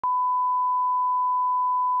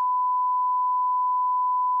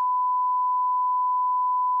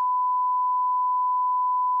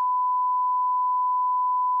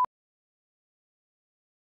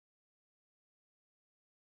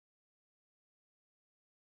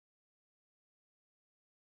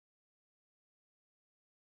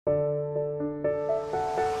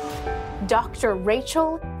Dr.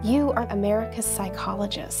 Rachel, you are America's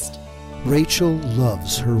psychologist. Rachel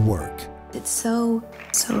loves her work. It's so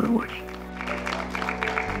rewarding.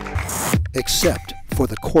 Except for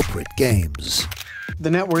the corporate games. The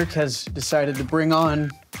network has decided to bring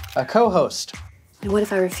on a co-host. And what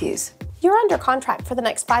if I refuse? You're under contract for the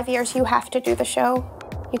next 5 years. You have to do the show.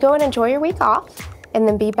 You go and enjoy your week off, and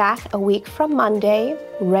then be back a week from Monday,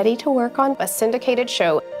 ready to work on a syndicated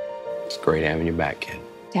show. It's great having you back, kid.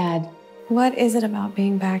 Dad, what is it about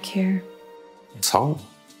being back here? It's home.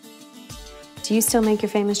 Do you still make your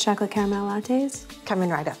famous chocolate caramel lattes? Coming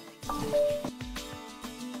right up.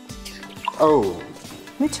 Oh.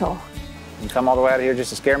 Mitchell. You come all the way out of here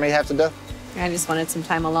just to scare me half to death? I just wanted some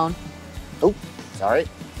time alone. Oh, sorry.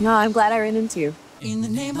 No, I'm glad I ran into you. In the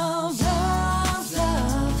name of love,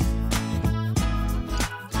 love.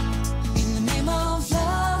 In the name of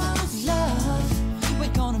love, love.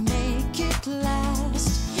 We're gonna make it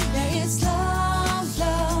last. There is love,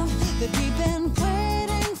 love that we've been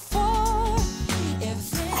waiting for.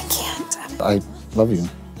 I can't. I love you,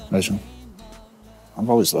 Rachel. I've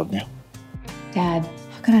always loved you. Dad,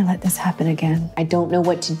 how can I let this happen again? I don't know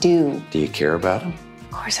what to do. Do you care about him?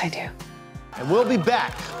 Of course I do. And we'll be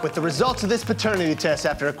back with the results of this paternity test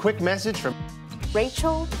after a quick message from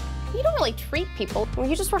Rachel, you don't really treat people.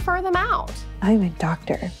 You just refer them out. I'm a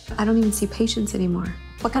doctor. I don't even see patients anymore.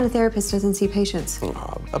 What kind of therapist doesn't see patients?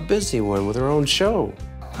 Oh, a busy one with her own show.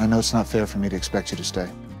 I know it's not fair for me to expect you to stay.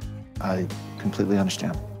 I completely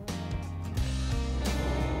understand.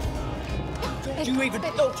 You even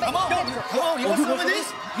come on, you want some of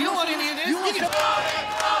this? You don't want any of this?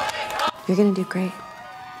 You're gonna do great.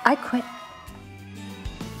 I quit.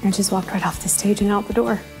 I just walked right off the stage and out the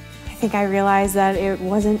door. I think I realized that it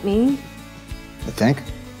wasn't me. You think?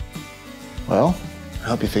 Well, I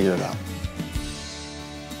hope you figure it out.